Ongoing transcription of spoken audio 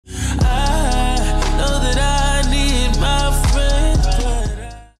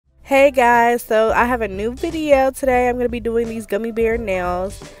Hey guys, so I have a new video today. I'm going to be doing these gummy bear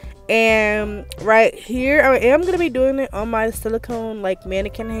nails, and right here I am going to be doing it on my silicone like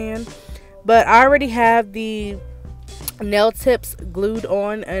mannequin hand, but I already have the nail tips glued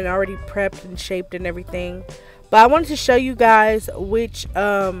on and already prepped and shaped and everything. But I wanted to show you guys which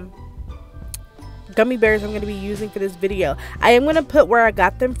gummy bears I'm going to be using for this video. I am going to put where I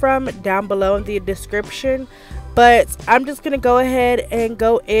got them from down below in the description, but I'm just going to go ahead and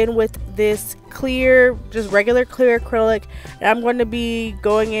go in with this clear, just regular clear acrylic, and I'm going to be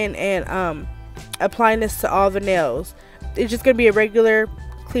going in and applying this to all the nails. It's just going to be a regular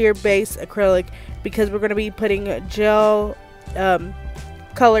clear base acrylic because we're going to be putting gel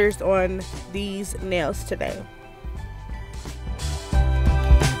colors on these nails today.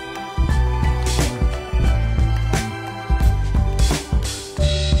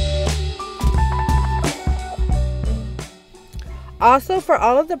 Also, for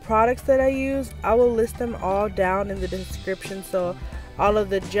all of the products that I use, I will list them all down in the description. So all of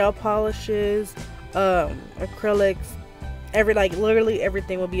the gel polishes, acrylics, literally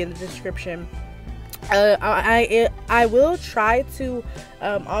everything will be in the description. I will try to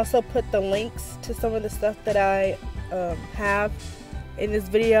also put the links to some of the stuff that I have in this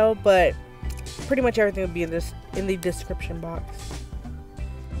video, but pretty much everything will be in the description box.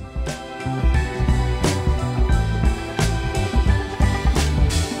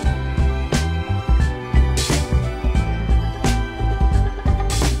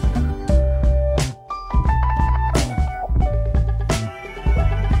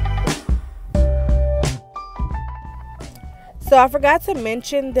 So I forgot to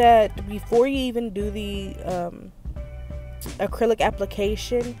mention that before you even do the acrylic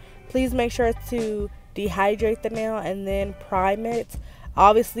application, please make sure to dehydrate the nail and then prime it.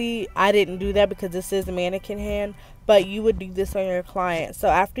 Obviously, I didn't do that because this is a mannequin hand, but you would do this on your client. So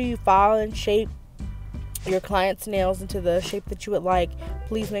after you file and shape your client's nails into the shape that you would like,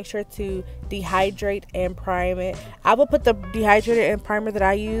 please make sure to dehydrate and prime it. I will put the dehydrator and primer that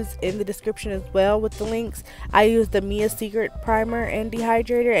I use in the description as well with the links. I use the Mia Secret primer and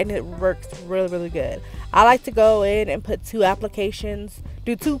dehydrator, and it works really good. I like to go in and put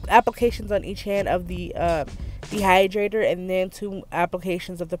do two applications on each hand of the dehydrator and then 2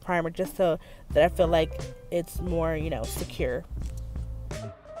 applications of the primer, just so that I feel like it's more, secure.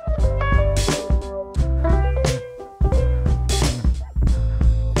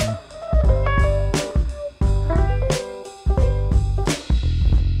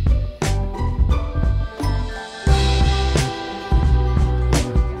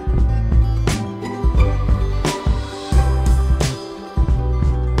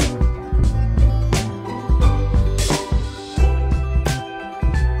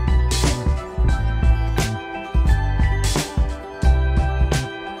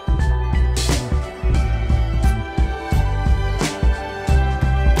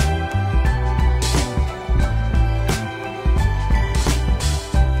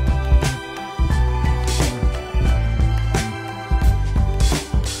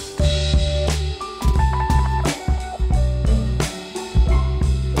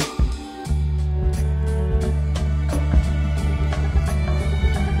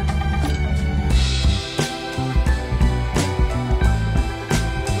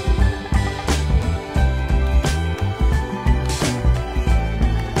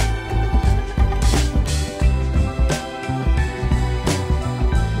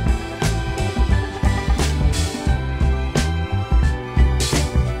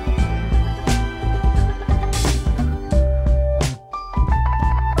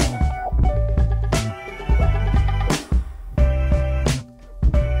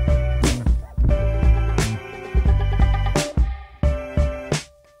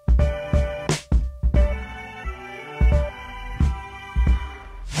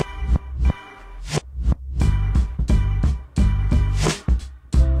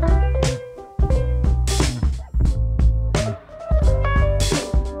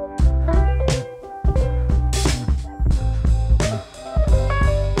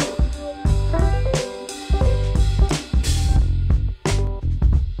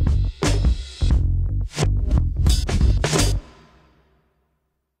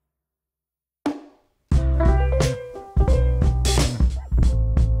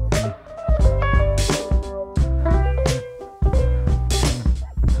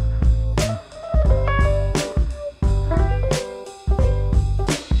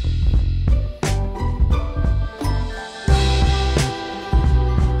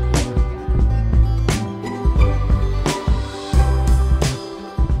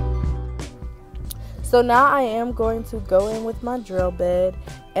 So now I am going to go in with my drill bit,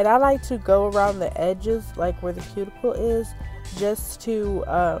 and I like to go around the edges, like where the cuticle is, just to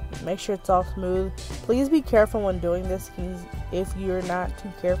make sure it's all smooth. Please be careful when doing this, because if you're not too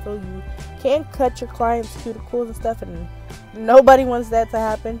careful, you can cut your client's cuticles and stuff, and nobody wants that to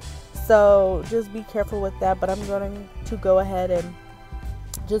happen. So just be careful with that. But I'm going to go ahead and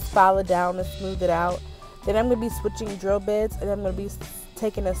just file it down and smooth it out. Then I'm going to be switching drill bits, and I'm going to be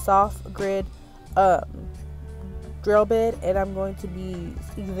taking a soft grid drill bit, and I'm going to be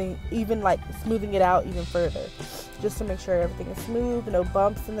even like smoothing it out even further, just to make sure everything is smooth, no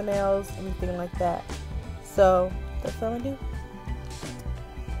bumps in the nails, anything like that. So that's what I'm gonna do.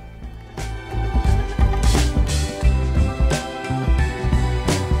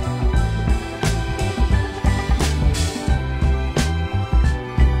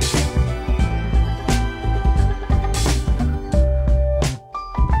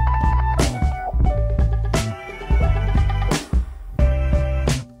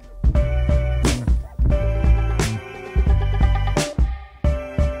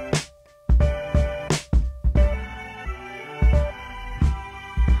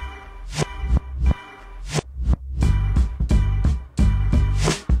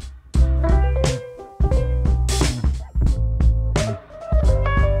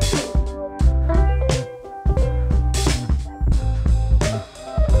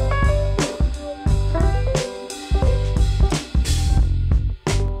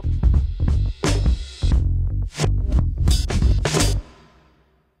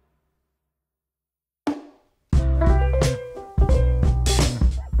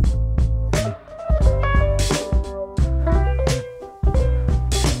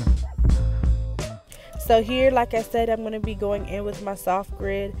 So here, like I said, I'm going to be going in with my soft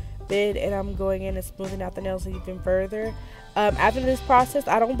grid bit, and I'm going in and smoothing out the nails even further. After this process,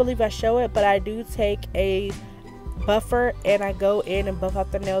 I don't believe I show it, but I do take a buffer and I go in and buff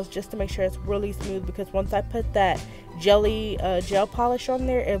out the nails just to make sure it's really smooth, because once I put that gel polish on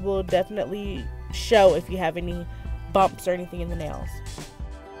there, it will definitely show if you have any bumps or anything in the nails.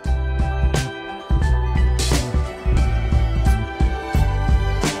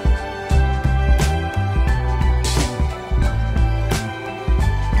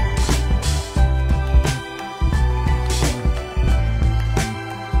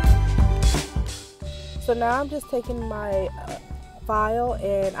 So now I'm just taking my file,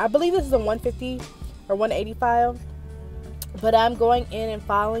 and I believe this is a 150 or 180 file, but I'm going in and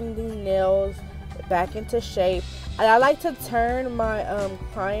filing the nails back into shape. And I like to turn my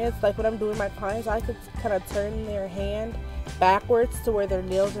clients, like when I'm doing my clients, I like to kind of turn their hand backwards to where their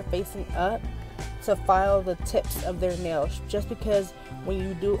nails are facing up to file the tips of their nails, just because when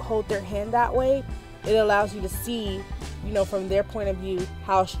you do hold their hand that way, it allows you to see, you know, from their point of view,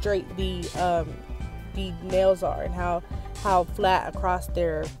 how straight the nails are and how flat across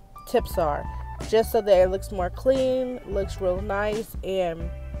their tips are, just so that it looks more clean, looks real nice. And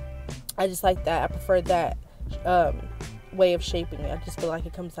I just like that. I prefer that way of shaping it. I just feel like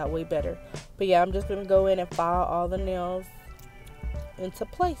it comes out way better. But yeah, I'm just gonna go in and file all the nails into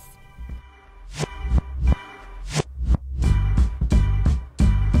place.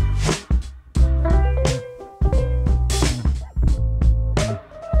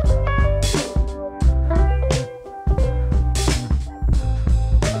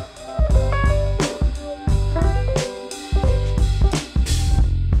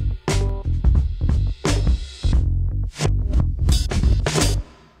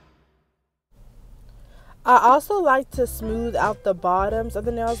 I also like to smooth out the bottoms of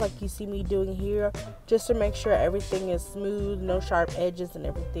the nails like you see me doing here, just to make sure everything is smooth, no sharp edges, and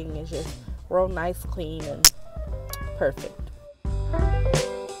everything is just real nice, clean, and perfect.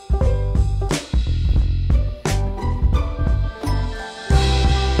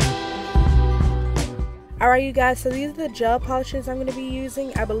 Alright you guys, so these are the gel polishes I'm going to be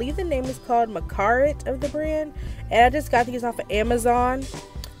using. I believe the name is called Acrylic of the brand, and I just got these off of Amazon,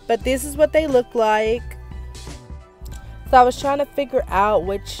 but this is what they look like. So I was trying to figure out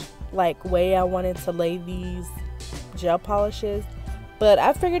which way I wanted to lay these gel polishes, but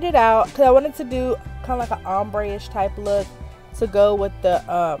I figured it out because I wanted to do kind of like an ombre-ish type look to go with the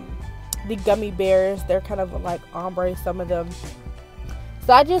gummy bears. They're kind of like ombre, some of them.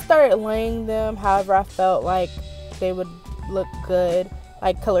 So I just started laying them however I felt like they would look good,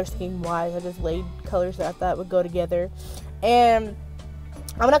 like color scheme wise. I just laid colors that I thought would go together. And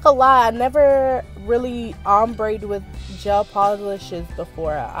I'm not gonna lie, I never really ombre'd with gel polishes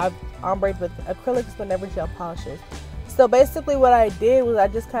before. I've ombre'd with acrylics but never gel polishes. So basically what I did was I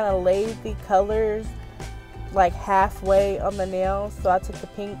just kind of laid the colors like halfway on the nails. So I took the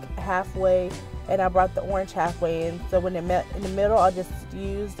pink halfway and I brought the orange halfway in. So when it met in the middle, I just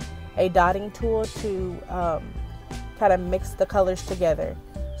used a dotting tool to kind of mix the colors together.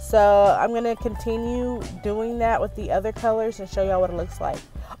 So I'm going to continue doing that with the other colors and show y'all what it looks like.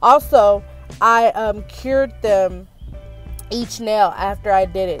 Also, I cured them each nail after I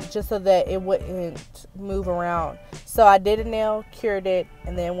did it, just so that it wouldn't move around. So I did a nail, cured it,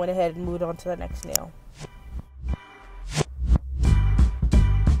 and then went ahead and moved on to the next nail.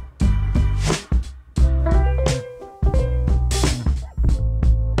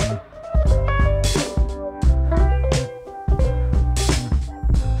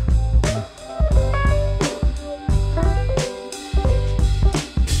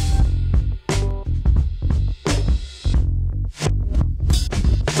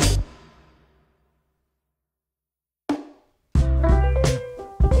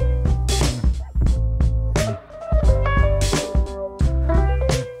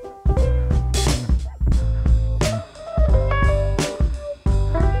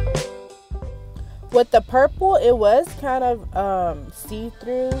 With the purple, it was kind of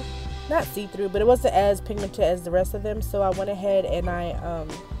see-through, not see-through, but it wasn't as pigmented as the rest of them. So I went ahead and I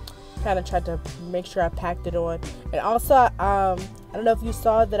kind of tried to make sure I packed it on. And also, I don't know if you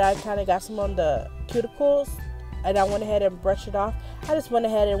saw that I kind of got some on the cuticles, and I went ahead and brushed it off. I just went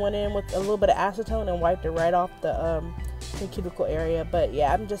ahead and went in with a little bit of acetone and wiped it right off the cuticle area. But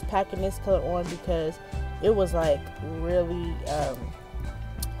yeah, I'm just packing this color on because it was like really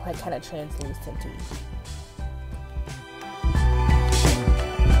like kind of translucent.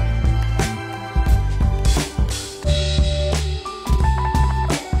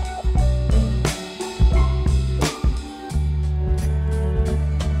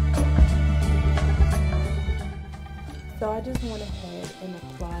 So I just went ahead and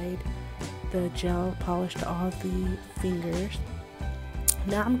applied the gel polish to all the fingers.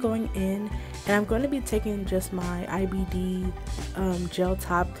 Now I'm going in and I'm going to be taking just my IBD gel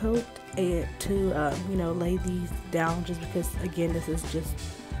top coat and to you know, lay these down, just because again this is just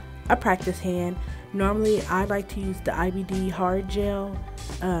a practice hand. Normally I like to use the IBD hard gel.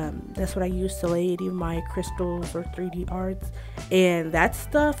 That's what I use to lay any of my crystals or 3D arts, and that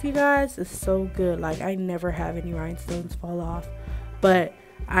stuff, you guys, is so good. Like, I never have any rhinestones fall off, but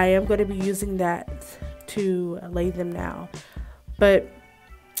I am going to be using that to lay them now. But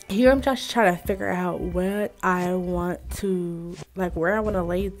here I'm just trying to figure out what I want to, like, where I want to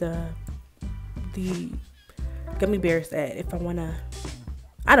lay the gummy bears at. If I want to,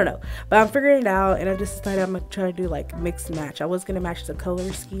 I don't know, but I'm figuring it out, and I just decided I'm gonna try to do like mix match. I was gonna match the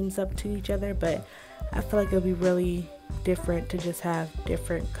color schemes up to each other, but I feel like it'll be really different to just have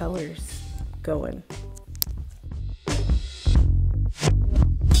different colors going.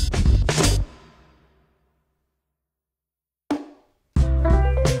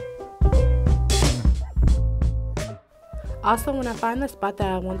 Also, when I find the spot that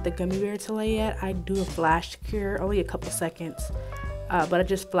I want the gummy bear to lay at, I do a flash cure, only a couple seconds, but I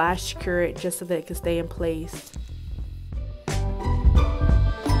just flash cure it just so that it can stay in place.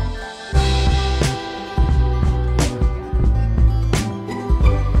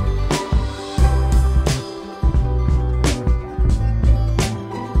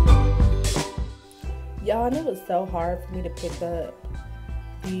 Y'all, I know it's so hard for me to pick up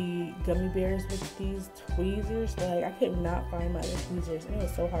the gummy bears with these tweezers. Like, I could not find my other tweezers, and it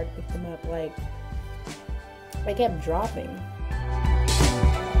was so hard to pick them up. Like, they kept dropping.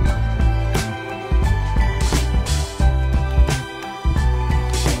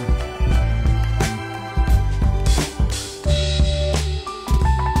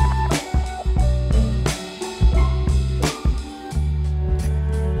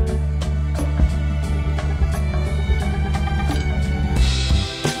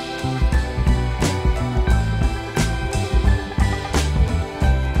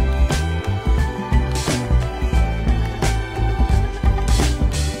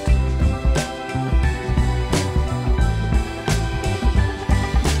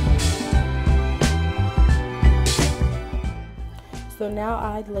 So now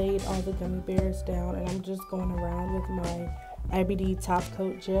I laid all the gummy bears down, and I'm just going around with my IBD top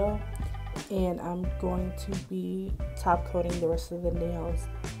coat gel, and I'm going to be top coating the rest of the nails.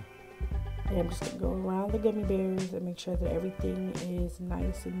 And I'm just going to go around the gummy bears and make sure that everything is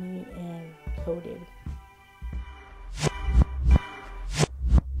nice and neat and coated.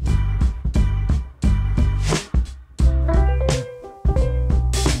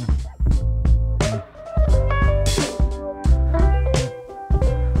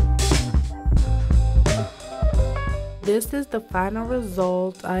 this is the final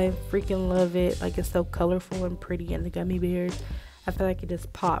result. I freaking love it. Like, it's so colorful and pretty in the gummy bears. I feel like it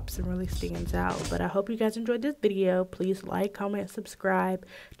just pops and really stands out. But I hope you guys enjoyed this video. Please like, comment, subscribe.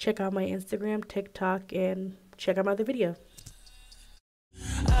 Check out my Instagram, TikTok, and check out my other videos.